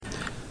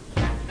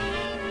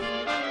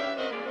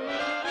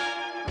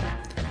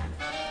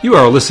You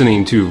are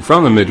listening to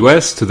From the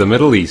Midwest to the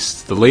Middle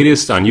East, the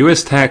latest on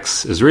U.S.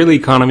 tax, Israeli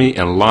economy,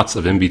 and lots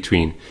of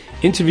in-between,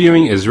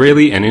 interviewing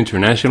Israeli and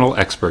international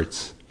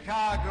experts.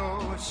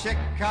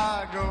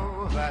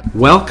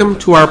 Welcome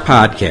to our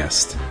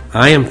podcast.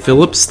 I am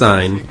Philip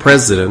Stein,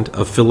 president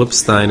of Philip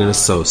Stein &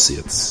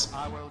 Associates.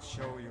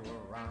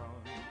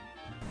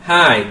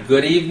 Hi,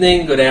 good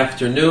evening, good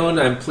afternoon.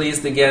 I'm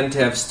pleased again to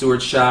have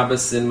Stuart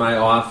Shabbos in my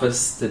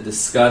office to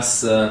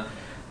discuss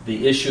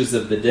the issues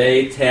of the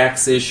day,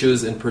 tax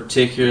issues, and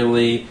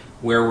particularly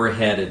where we're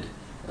headed,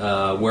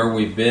 where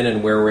we've been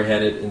and where we're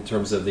headed in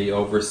terms of the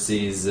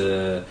overseas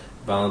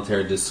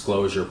voluntary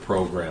disclosure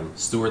program.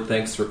 Stuart,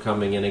 thanks for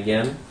coming in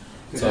again.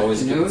 It's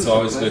always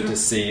good to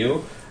see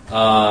you.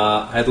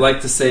 I'd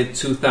like to say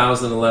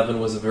 2011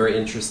 was a very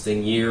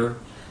interesting year.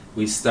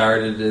 We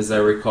started, as I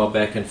recall,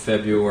 back in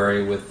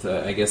February with,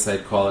 I guess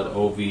I'd call it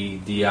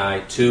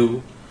OVDI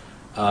 2.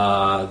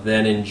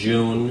 Then in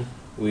June,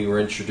 we were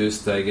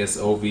introduced to, I guess,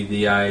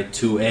 OVDI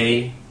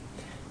 2A.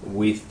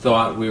 We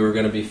thought we were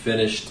going to be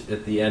finished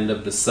at the end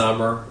of the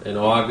summer in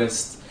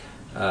August.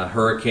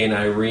 Hurricane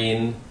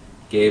Irene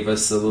gave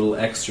us a little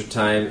extra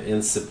time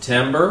in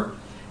September.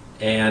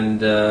 And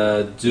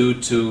due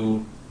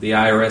to the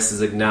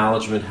IRS's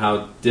acknowledgement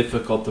how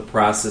difficult the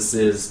process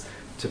is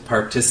to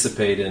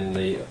participate in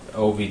the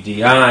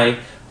OVDI,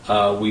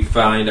 we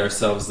find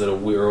ourselves that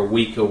we're a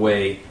week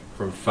away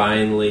from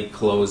finally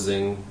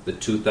closing the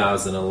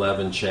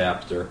 2011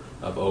 chapter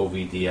of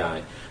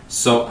OVDI.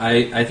 So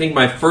I think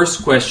my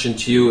first question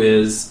to you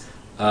is,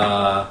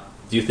 do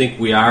you think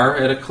we are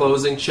at a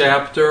closing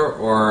chapter,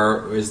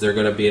 or is there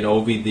going to be an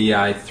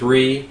OVDI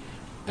 3?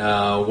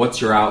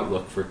 What's your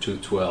outlook for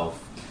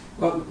 2012?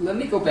 Well, let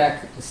me go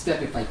back a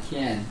step, if I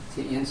can,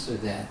 to answer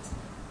that.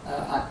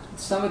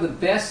 Some of the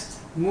best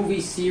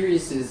movie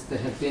series that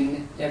have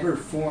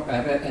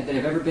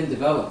ever been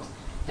developed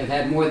have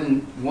had more than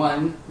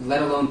one, let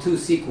alone two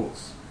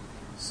sequels.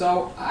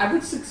 So I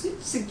would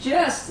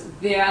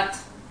suggest that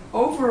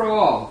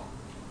overall,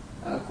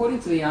 according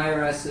to the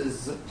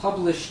IRS's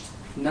published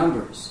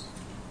numbers,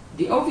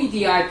 the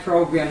OVDI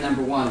program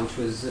number one, which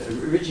was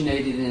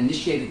originated and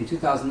initiated in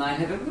 2009,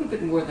 had a little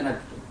bit more than, I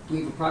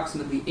believe,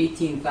 approximately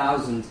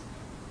 18,000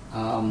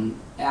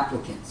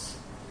 applicants.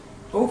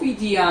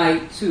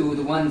 OVDI 2,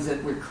 the ones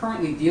that we're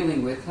currently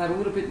dealing with, had a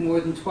little bit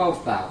more than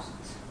 12,000.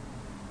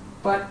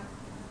 But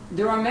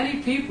there are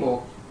many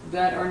people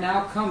that are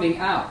now coming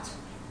out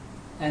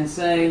and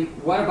saying,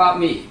 what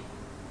about me?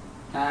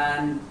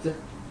 And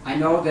I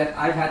know that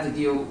I've had to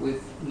deal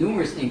with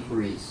numerous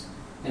inquiries,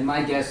 and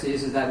my guess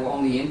is that will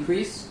only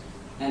increase.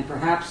 And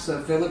perhaps,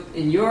 Philip,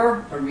 in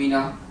your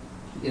arena,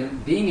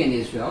 being in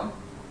Israel,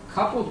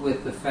 coupled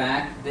with the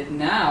fact that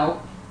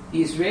now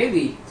the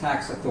Israeli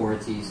tax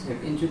authorities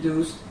have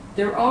introduced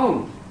their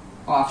own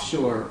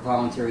offshore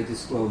voluntary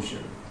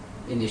disclosure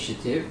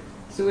initiative.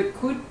 So it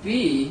could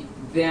be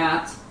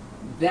that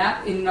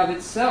in and of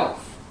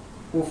itself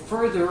will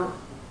further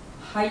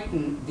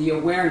heighten the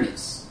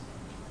awareness.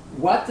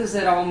 What does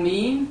that all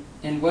mean,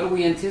 and what do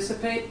we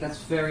anticipate? That's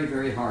very,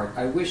 very hard.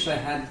 I wish I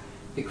had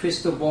the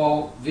crystal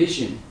ball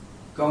vision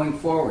going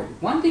forward.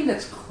 One thing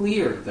that's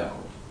clear,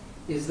 though,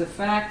 is the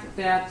fact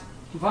that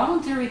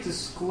voluntary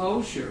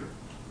disclosure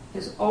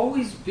has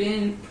always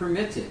been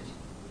permitted.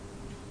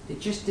 It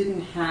just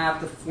didn't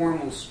have the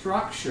formal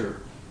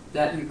structure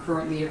that you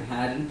currently have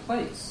had in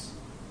place.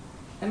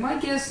 And my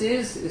guess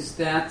is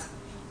that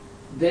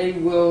they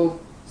will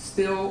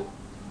still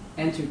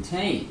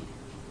entertain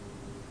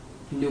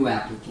new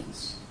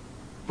applicants.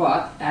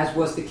 But, as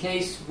was the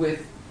case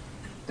with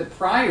the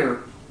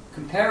prior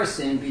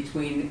comparison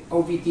between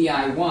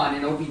OVDI 1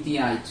 and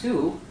OVDI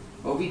 2,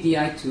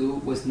 OVDI 2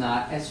 was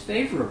not as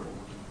favorable,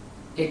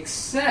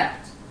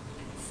 except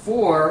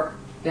for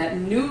that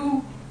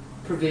new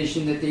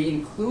provision that they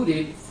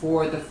included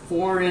for the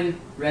foreign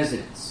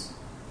residents.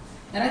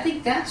 And I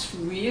think that's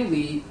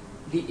really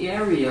the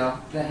area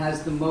that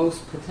has the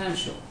most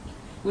potential,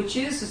 which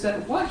is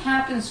that what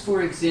happens,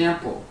 for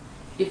example,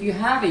 if you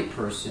have a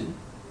person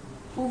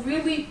who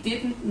really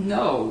didn't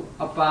know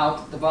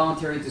about the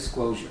voluntary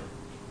disclosure,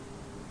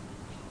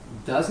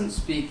 doesn't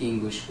speak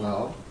English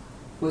well,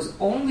 was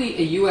only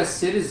a U.S.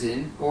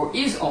 citizen, or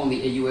is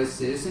only a U.S.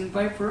 citizen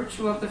by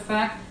virtue of the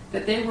fact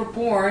that they were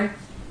born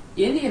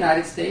in the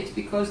United States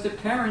because their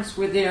parents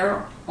were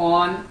there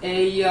on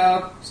a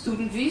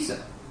student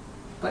visa.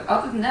 But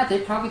other than that, they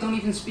probably don't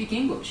even speak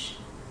English.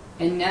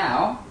 And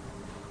now,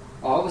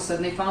 all of a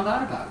sudden, they found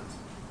out about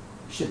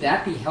it. Should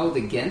that be held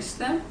against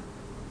them?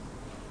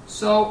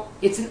 So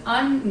it's an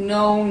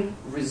unknown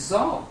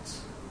result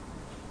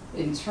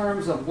in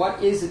terms of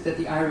what is it that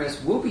the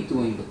IRS will be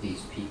doing with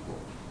these people.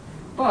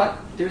 But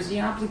there's the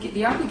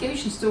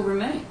obligation still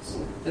remains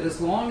that as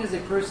long as a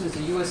person is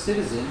a U.S.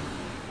 citizen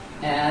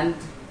and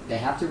they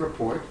have to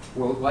report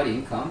worldwide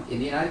income in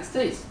the United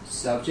States,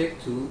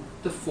 subject to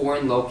the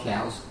foreign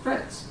locales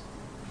credits.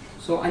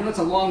 So I know it's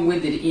a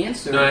long-winded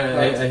answer. No,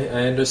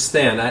 I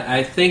understand.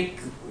 I think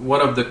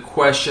one of the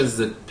questions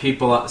that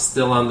people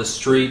still on the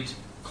street,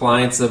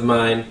 clients of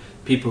mine,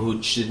 people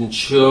who didn't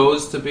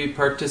choose to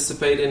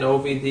participate in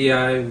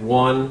OVDI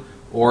 1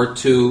 or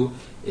 2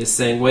 is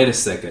saying, wait a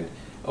second,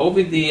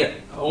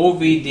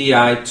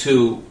 OVDI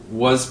 2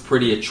 was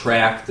pretty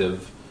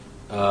attractive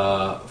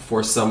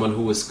for someone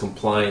who was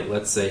compliant,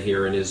 let's say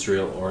here in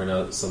Israel or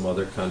in some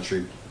other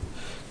country.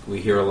 We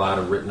hear a lot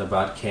of written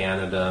about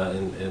Canada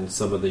and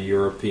some of the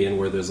European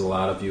where there's a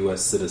lot of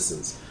U.S.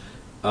 citizens.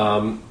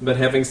 But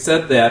having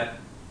said that,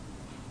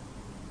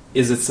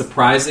 is it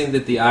surprising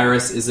that the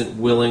IRS isn't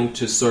willing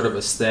to sort of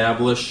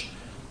establish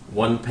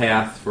one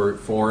path for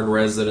foreign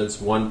residents,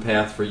 one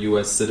path for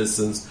U.S.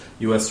 citizens,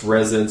 U.S.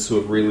 residents who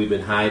have really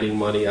been hiding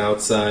money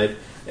outside,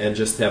 and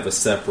just have a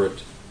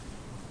separate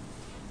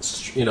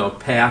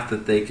path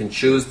that they can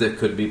choose that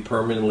could be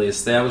permanently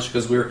established?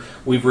 Because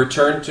we've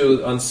returned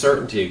to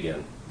uncertainty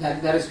again.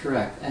 That is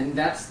correct, and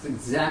that's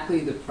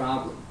exactly the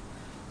problem.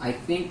 I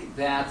think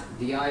that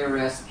the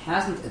IRS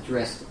hasn't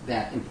addressed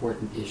that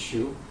important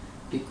issue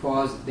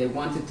because they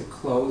wanted to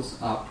close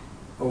up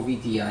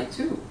OVDI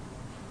 2.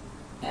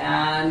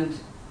 And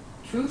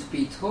truth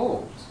be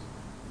told,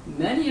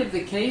 many of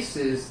the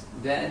cases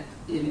that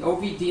in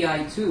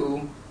OVDI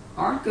 2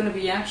 aren't going to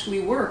be actually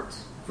worked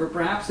for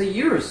perhaps a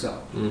year or so,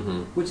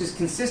 which is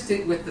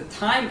consistent with the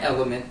time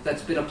element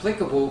that's been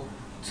applicable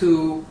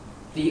to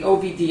the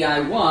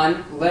OVDI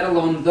 1, let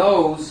alone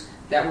those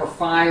that were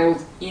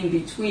filed in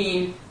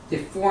between the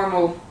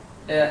formal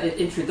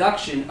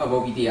introduction of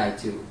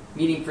OVDI 2,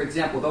 meaning, for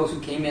example, those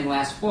who came in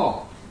last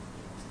fall,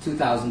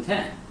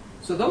 2010.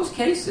 So those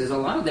cases, a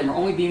lot of them are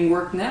only being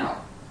worked now.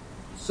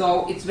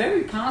 So it's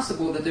very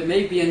possible that there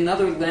may be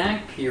another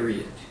lag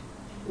period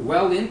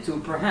well into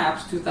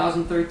perhaps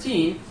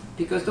 2013,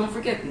 because don't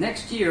forget,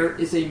 next year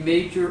is a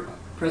major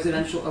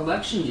presidential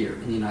election year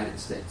in the United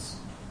States.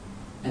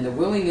 And the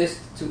willingness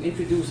to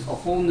introduce a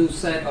whole new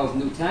set of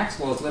new tax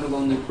laws, let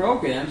alone new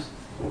programs,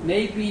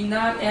 may be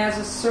not as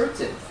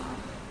assertive.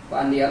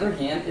 But on the other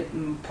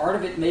hand, part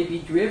of it may be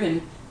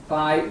driven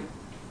by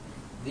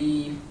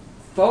the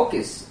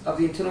focus of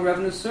the Internal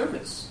Revenue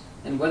Service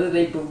and whether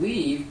they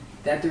believe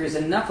that there is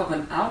enough of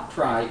an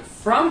outcry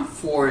from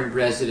foreign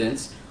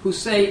residents who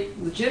say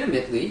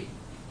legitimately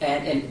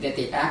and that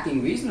they're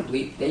acting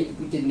reasonably,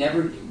 they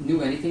never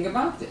knew anything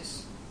about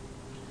this.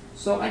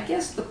 So I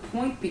guess the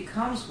point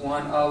becomes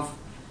one of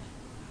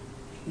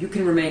you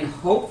can remain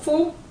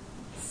hopeful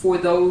for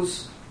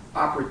those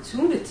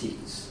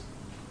opportunities,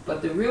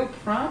 but the real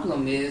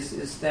problem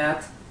is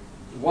that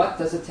what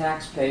does a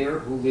taxpayer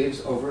who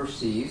lives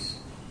overseas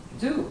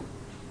do?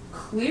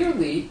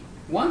 Clearly,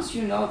 once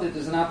you know that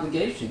there's an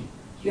obligation,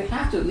 you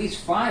have to at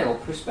least file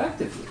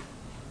prospectively.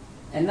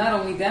 And not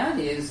only that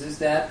is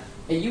that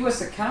a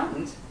U.S.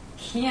 accountant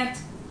can't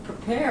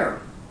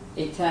prepare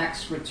a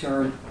tax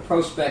return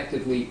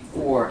prospectively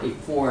for a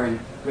foreign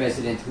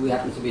resident who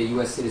happens to be a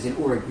U.S. citizen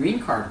or a green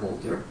card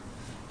holder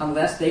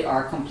unless they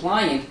are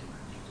compliant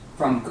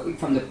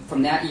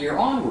from that year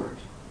onward.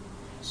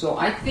 So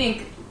I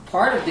think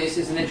part of this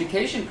is an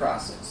education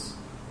process.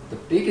 The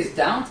biggest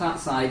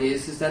downside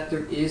is that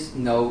there is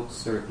no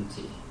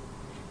certainty.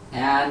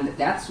 And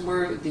that's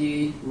where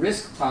the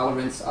risk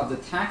tolerance of the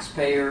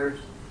taxpayer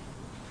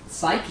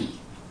psyche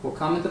will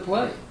come into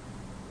play.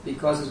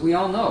 Because as we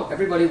all know,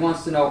 everybody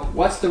wants to know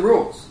what's the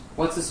rules,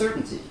 what's the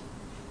certainty.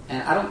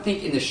 And I don't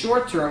think in the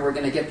short term we're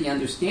going to get the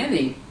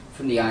understanding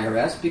from the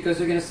IRS because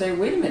they're going to say,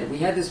 wait a minute, we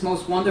had this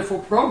most wonderful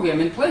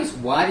program in place.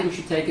 Why didn't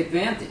you take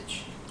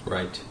advantage?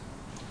 Right.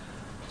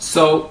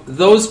 So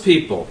those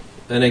people,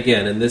 and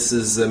again, and this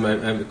is,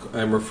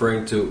 I'm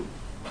referring to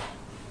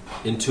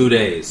in 2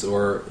 days,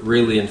 or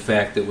really in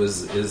fact it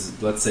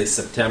is let's say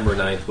September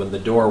 9th when the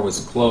door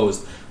was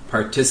closed,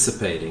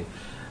 participating.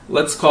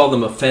 Let's call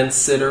them a fence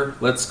sitter.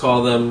 Let's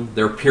call them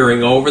they're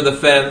peering over the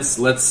fence.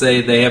 Let's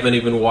say they haven't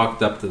even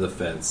walked up to the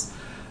fence.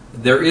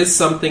 There is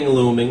something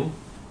looming.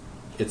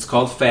 It's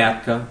called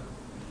FATCA.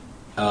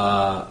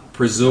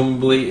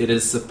 Presumably it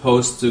is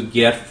supposed to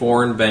get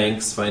foreign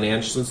banks,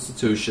 financial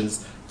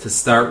institutions, to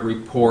start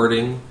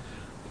reporting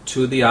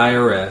to the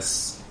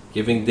IRS,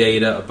 giving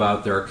data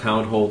about their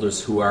account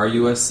holders who are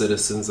U.S.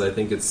 citizens. I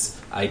think it's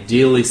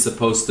ideally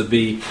supposed to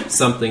be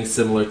something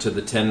similar to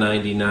the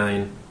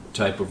 1099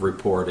 type of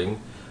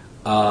reporting.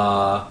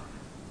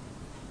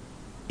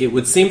 It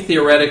would seem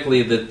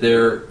theoretically that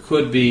there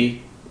could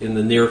be, in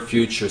the near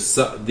future,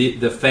 the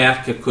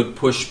FATCA could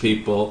push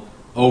people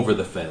over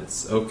the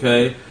fence,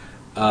 okay?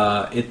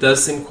 It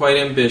does seem quite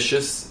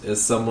ambitious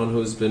as someone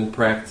who's been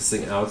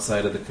practicing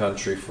outside of the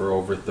country for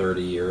over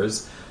 30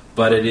 years,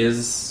 but that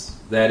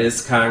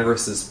is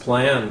Congress's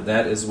plan.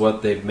 That is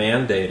what they've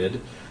mandated.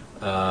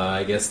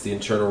 I guess the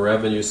Internal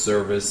Revenue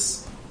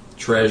Service,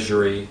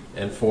 Treasury,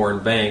 and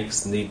foreign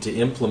banks need to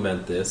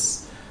implement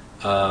this.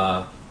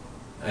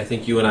 I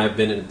think you and I have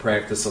been in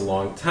practice a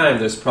long time.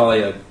 There's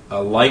probably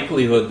a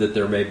likelihood that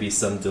there may be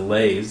some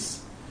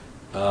delays.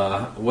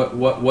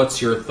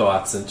 What's your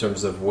thoughts in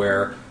terms of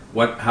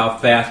how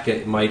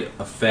FATCA might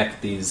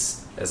affect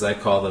these, as I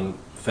call them,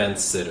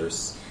 fence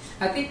sitters?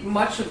 I think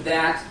much of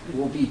that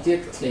will be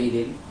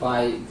dictated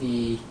by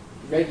the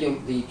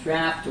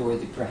draft or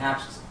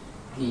perhaps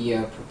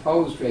the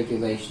proposed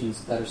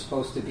regulations that are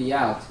supposed to be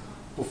out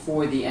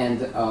before the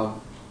end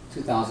of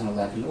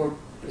 2011, or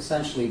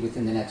essentially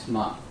within the next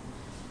month.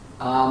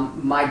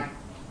 My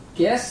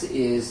guess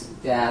is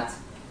that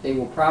they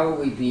will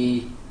probably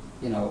be,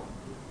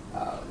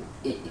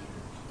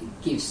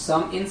 give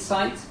some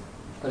insight,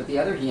 but at the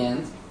other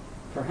hand,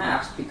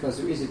 perhaps because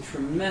there is a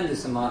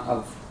tremendous amount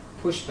of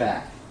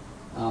pushback,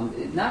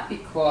 not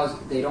because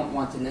they don't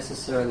want to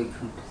necessarily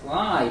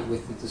comply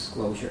with the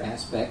disclosure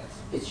aspect,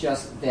 it's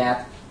just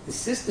that the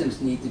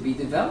systems need to be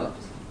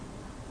developed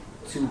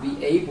to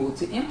be able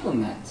to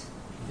implement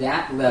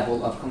that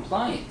level of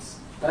compliance.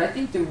 But I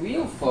think the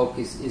real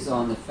focus is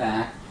on the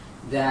fact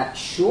that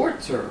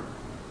short term,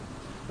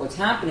 what's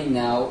happening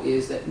now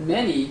is that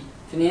many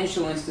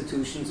financial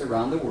institutions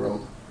around the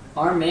world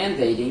are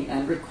mandating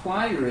and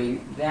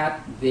requiring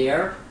that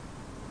their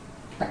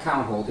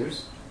account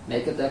holders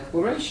make a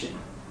declaration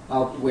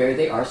of where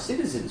they are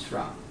citizens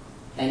from.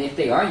 And if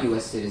they are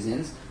U.S.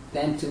 citizens,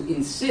 then to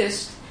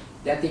insist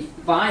that they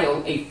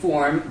file a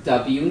Form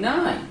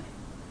W-9,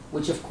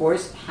 which of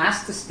course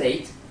has to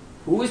state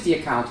who is the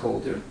account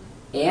holder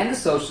and the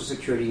Social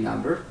Security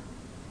number,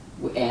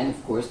 and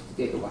of course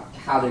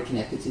how they're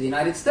connected to the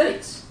United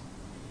States.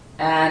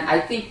 And I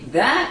think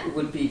that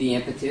would be the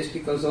impetus,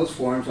 because those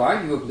forms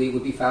arguably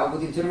would be filed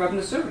with the Internal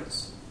Revenue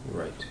Service.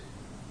 Right.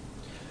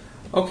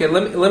 Okay,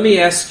 let me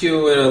ask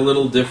you in a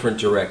little different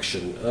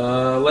direction.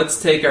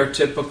 Let's take our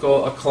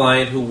typical a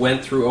client who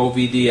went through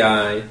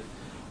OVDI,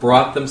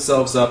 brought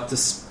themselves up to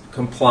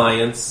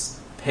compliance,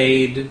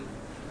 paid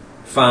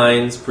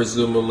fines,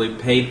 presumably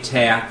paid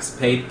tax,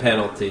 paid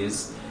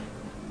penalties,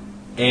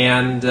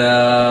 and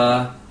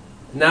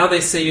now they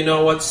say, you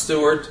know what,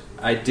 Stuart,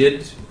 I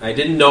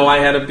didn't know I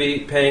had to be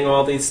paying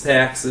all these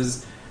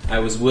taxes. I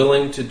was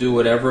willing to do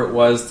whatever it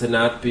was to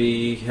not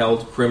be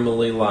held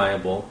criminally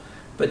liable.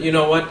 But you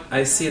know what?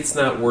 I see it's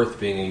not worth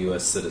being a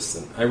U.S.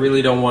 citizen. I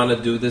really don't want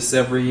to do this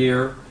every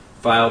year,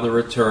 file the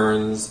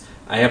returns.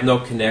 I have no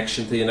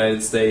connection to the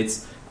United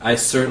States. I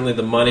certainly,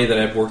 the money that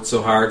I've worked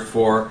so hard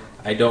for,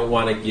 I don't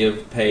want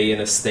to pay in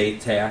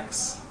estate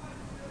tax.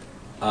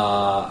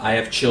 I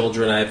have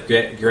children, I have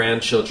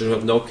grandchildren who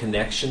have no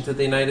connection to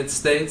the United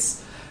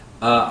States.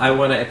 I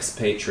want to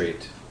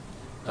expatriate.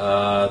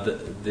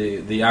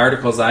 The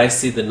articles I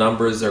see, the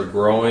numbers are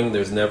growing.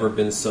 There's never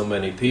been so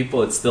many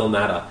people. It's still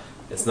not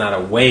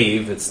a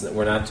wave.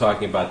 We're not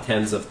talking about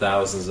tens of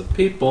thousands of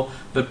people,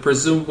 but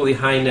presumably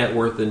high net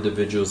worth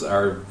individuals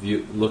are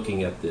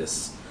looking at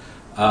this.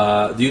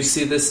 Do you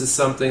see this as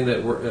something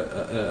that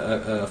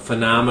a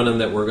phenomenon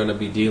that we're going to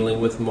be dealing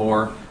with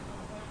more?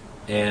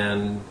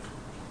 And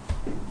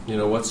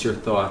what's your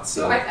thoughts?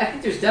 So I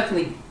think there's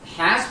definitely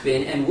has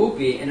been and will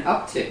be an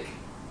uptick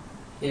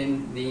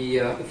in the,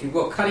 if you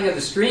will, cutting of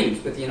the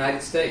streams with the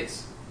United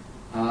States.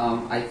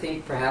 I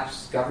think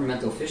perhaps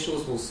governmental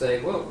officials will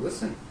say, well,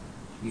 listen,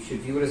 you should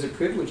view it as a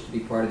privilege to be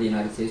part of the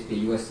United States, be a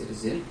U.S.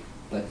 citizen,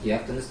 but you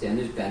have to understand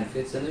there's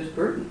benefits and there's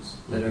burdens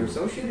that are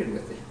associated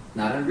with it.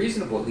 Not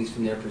unreasonable, at least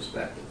from their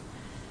perspective.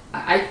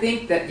 I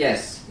think that,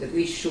 yes, at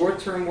least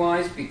short-term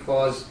wise,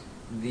 because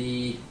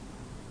the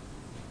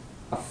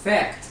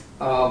effect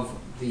of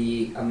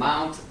the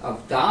amount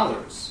of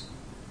dollars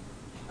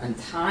and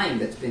time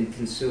that's been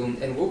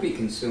consumed and will be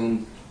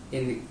consumed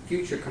in the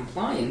future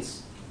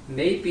compliance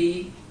may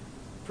be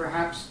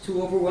perhaps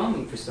too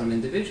overwhelming for some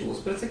individuals,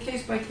 but it's a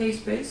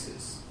case-by-case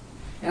basis.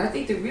 And I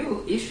think the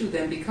real issue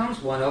then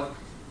becomes one of,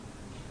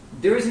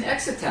 there is an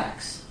exit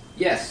tax.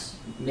 Yes,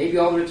 maybe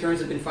all the returns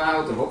have been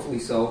filed, or hopefully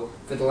so,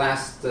 for the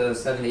last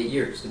 7-8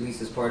 years, at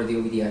least as part of the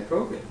OVDI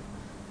program.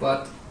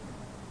 But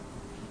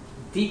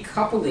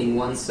decoupling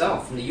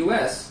oneself from the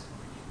U.S.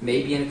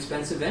 may be an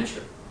expensive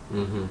venture.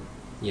 Mm-hmm.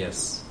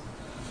 Yes.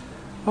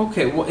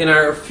 Okay, well, in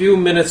our few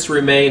minutes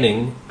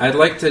remaining, I'd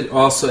like to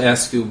also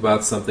ask you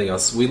about something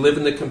else. We live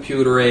in the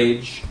computer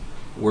age.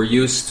 We're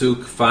used to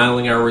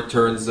filing our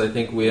returns. I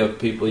think we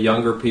have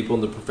younger people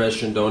in the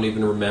profession don't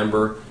even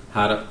remember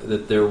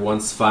that they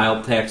once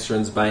filed tax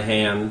returns by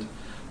hand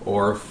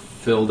or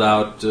filled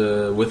out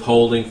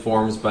withholding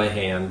forms by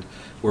hand.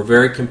 We're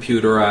very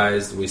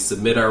computerized. We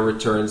submit our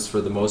returns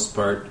for the most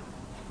part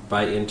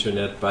by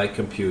internet, by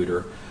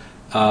computer.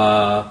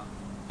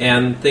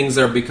 And things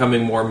are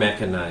becoming more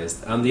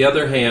mechanized. On the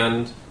other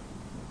hand,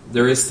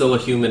 there is still a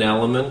human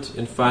element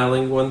in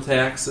filing one's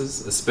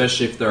taxes,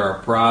 especially if there are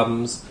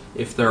problems,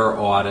 if there are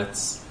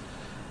audits.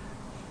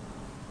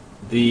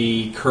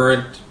 The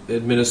current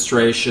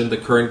administration, the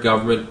current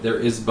government, there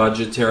is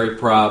budgetary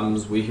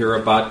problems. We hear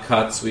about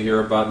cuts, we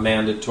hear about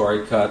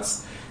mandatory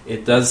cuts.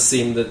 It does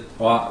seem that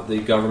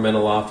the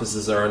governmental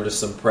offices are under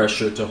some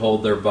pressure to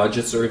hold their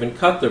budgets or even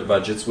cut their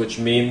budgets, which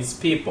means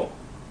people.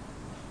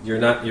 You're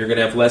going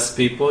to have less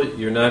people.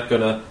 You're not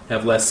going to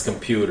have less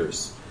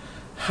computers.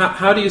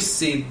 How do you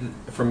see,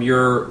 from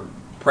your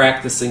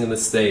practicing in the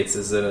States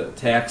as a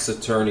tax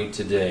attorney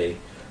today,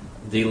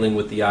 dealing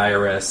with the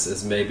IRS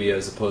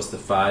as opposed to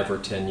 5 or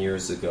 10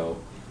 years ago?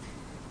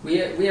 We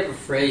have a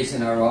phrase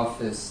in our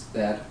office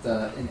that,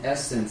 in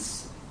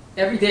essence,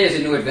 every day is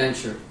a new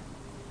adventure.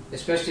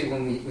 especially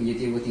when you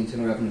deal with the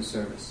Internal Revenue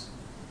Service.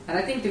 And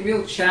I think the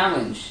real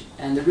challenge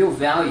and the real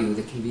value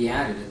that can be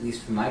added, at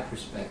least from my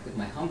perspective,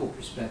 my humble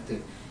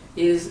perspective,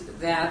 is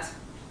that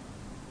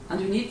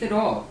underneath it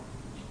all,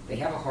 they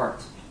have a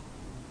heart.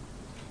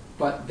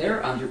 But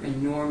they're under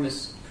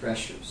enormous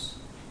pressures.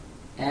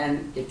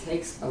 And it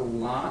takes a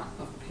lot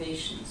of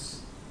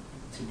patience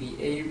to be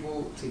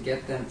able to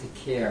get them to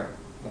care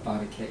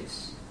about a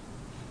case.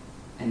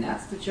 And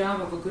that's the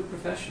job of a good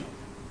professional,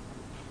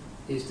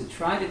 is to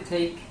try to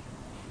take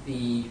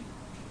the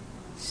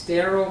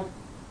sterile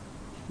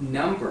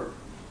number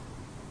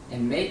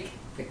and make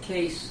the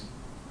case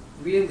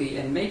really,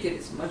 and make it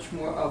as much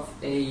more of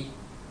a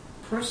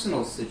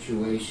personal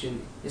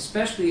situation,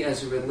 especially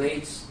as it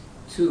relates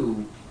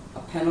to a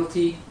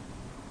penalty.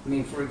 I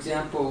mean, for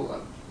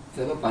example,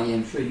 Philip, I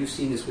am sure you've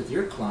seen this with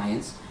your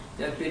clients.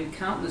 There have been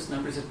countless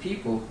numbers of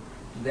people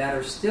that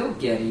are still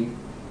getting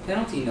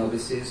penalty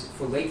notices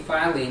for late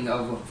filing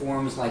of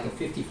forms like a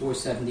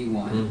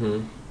 5471.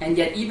 Mm-hmm. And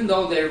yet, even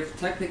though they've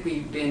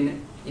technically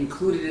been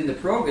included in the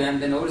program,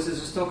 the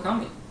notices are still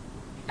coming.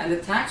 And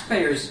the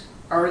taxpayers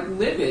are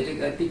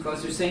livid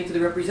because they're saying to the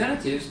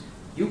representatives,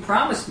 you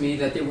promised me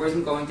that there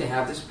wasn't going to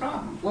have this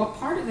problem. Well,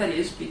 part of that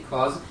is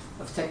because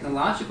of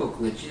technological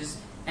glitches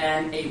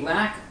and a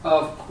lack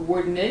of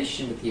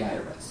coordination with the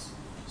IRS.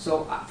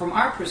 So from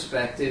our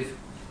perspective,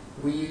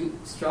 we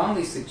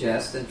strongly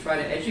suggest and try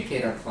to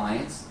educate our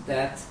clients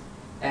that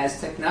as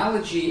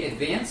technology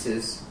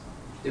advances,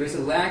 there is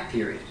a lag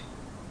period.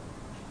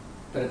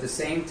 But at the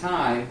same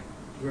time,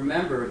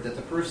 remember that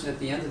the person at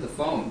the end of the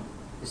phone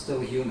is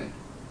still a human.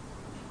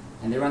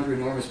 And they're under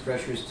enormous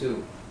pressures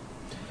too.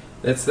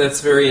 That's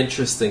very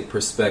interesting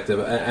perspective.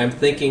 I'm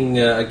thinking,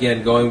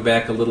 again, going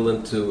back a little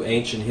into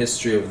ancient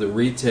history of the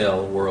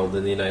retail world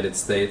in the United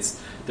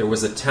States, there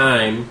was a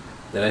time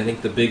that I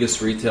think the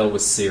biggest retail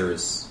was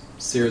Sears.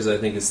 Sears, I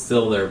think, is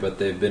still there, but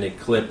they've been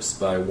eclipsed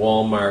by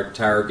Walmart,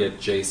 Target,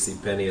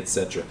 JCPenney,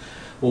 etc.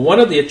 Well, one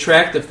of the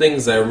attractive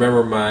things I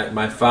remember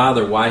my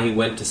father, why he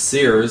went to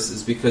Sears,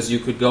 is because you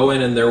could go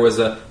in and there was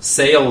a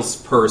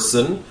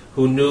salesperson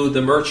who knew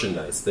the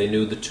merchandise. They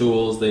knew the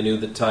tools, they knew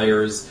the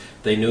tires,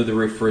 they knew the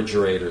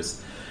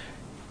refrigerators.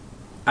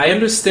 I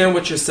understand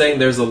what you're saying.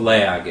 There's a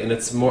lag, and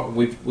it's more.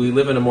 We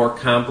live in a more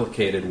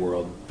complicated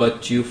world.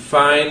 But you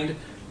find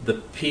the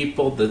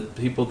people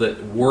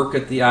that work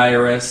at the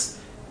IRS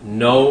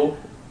know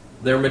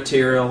their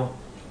material,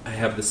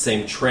 have the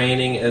same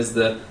training as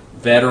the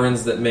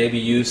veterans that maybe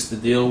used to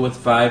deal with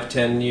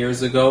 5-10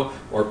 years ago,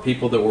 or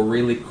people that were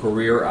really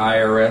career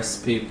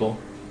IRS people.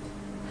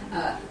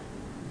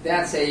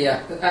 That's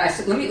a.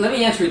 Let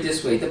me answer it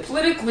this way. The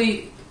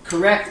politically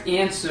correct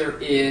answer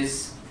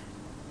is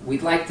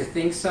we'd like to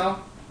think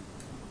so,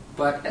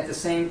 but at the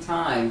same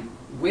time,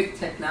 with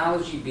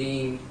technology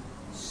being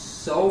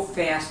so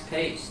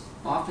fast-paced,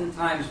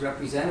 oftentimes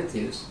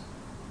representatives,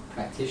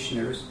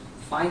 practitioners,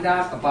 find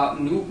out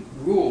about new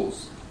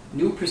rules,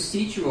 new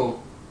procedural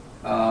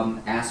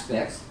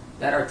aspects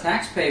that are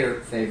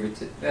taxpayer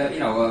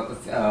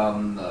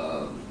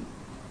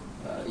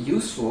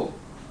useful,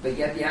 but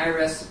yet the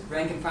IRS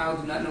rank and file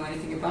do not know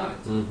anything about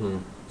it. Mm-hmm.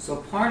 So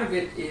part of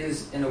it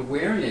is an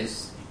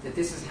awareness that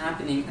this is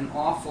happening an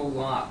awful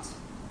lot,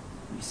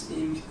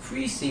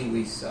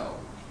 increasingly so,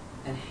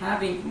 and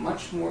having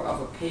much more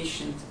of a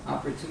patient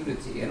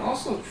opportunity, and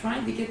also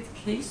trying to get the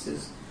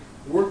cases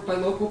worked by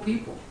local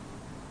people.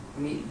 I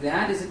mean,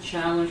 that is a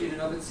challenge in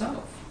and of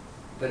itself.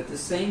 But at the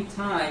same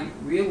time,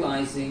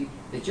 realizing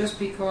that just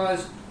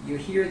because you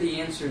hear the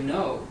answer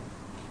no,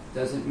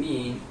 doesn't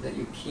mean that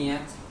you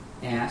can't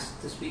ask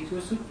to speak to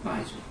a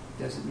supervisor.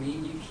 Doesn't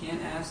mean you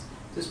can't ask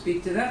to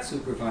speak to that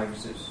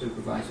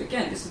supervisor.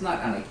 Again, this is not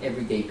on an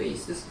everyday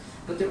basis,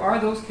 but there are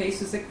those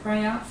cases that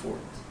cry out for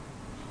it.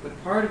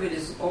 But part of it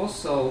is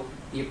also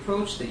the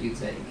approach that you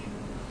take,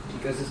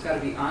 because there's got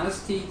to be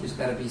honesty, there's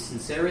got to be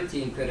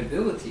sincerity and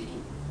credibility,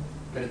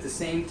 but at the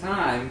same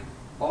time,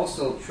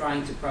 also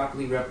trying to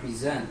properly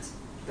represent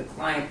the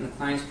client and the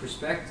client's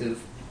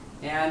perspective,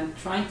 and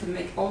trying to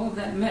make all of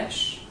that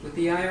mesh with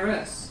the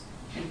IRS.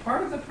 And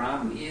part of the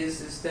problem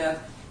is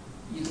that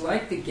you'd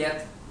like to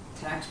get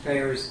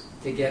taxpayers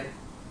to get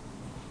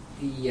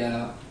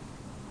the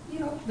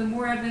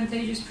more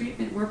advantageous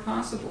treatment where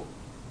possible.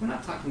 We're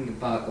not talking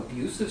about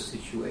abusive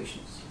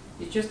situations.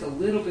 It's just a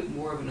little bit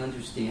more of an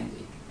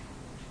understanding.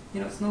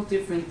 It's no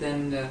different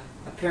than a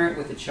parent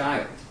with a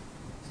child.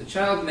 So the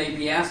child may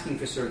be asking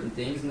for certain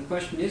things, and the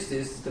question is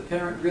does the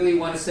parent really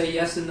want to say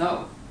yes and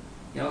no?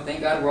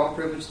 Thank God we're all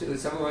privileged.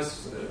 Some of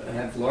us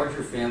have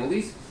larger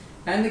families,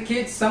 and the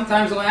kids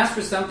sometimes will ask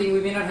for something we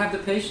may not have the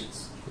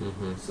patience.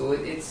 Mm-hmm. So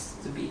it's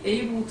to be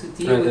able to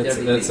deal with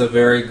everything. That's a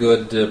very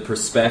good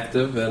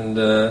perspective and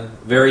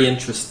very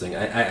interesting.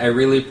 I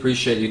really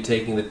appreciate you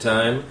taking the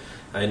time.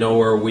 I know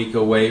we're a week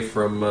away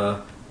from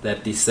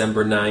that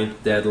December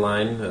 9th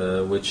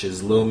deadline, which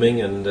is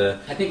looming. And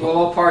I think we'll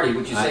all party,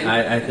 would you say?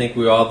 I think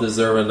we all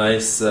deserve a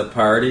nice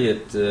party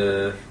at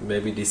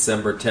maybe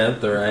December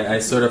 10th. Or I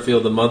sort of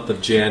feel the month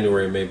of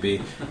January may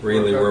be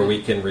really where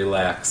we can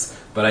relax.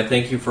 But I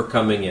thank you for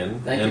coming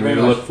in, Thank you and very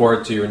we much. look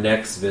forward to your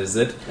next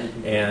visit, Thank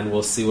you. and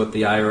we'll see what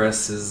the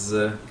IRS has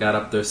got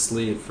up their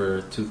sleeve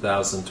for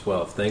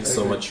 2012. Thanks Very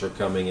so good. much for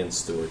coming in,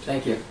 Stuart.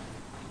 Thank you.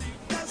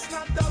 That's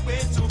not the way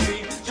to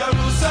be.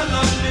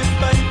 Jerusalem,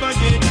 if I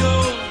forget you,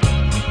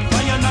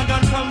 fire not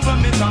gonna come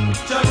from me, son.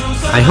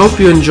 Jerusalem. I hope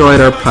you enjoyed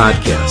our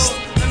podcast.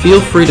 Feel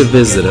free to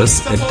visit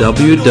us at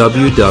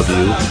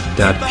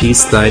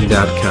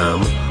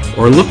www.peacestein.com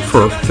or look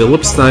for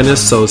Philip Stein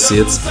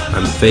Associates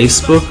on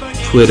Facebook,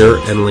 Twitter,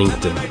 and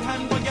LinkedIn.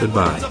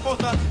 Goodbye.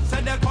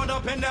 Said they're caught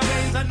up in the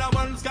veins and the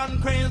one's gone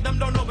crazy. Them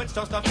don't know it's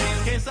just a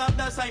phase. Case of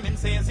the Simon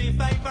says, if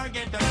I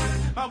forget the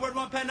truth, my word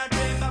won't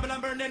penetrate.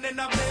 Babylon burning in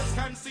a blaze,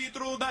 can't see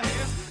through the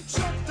haze.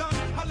 Shut down,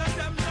 all of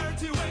them.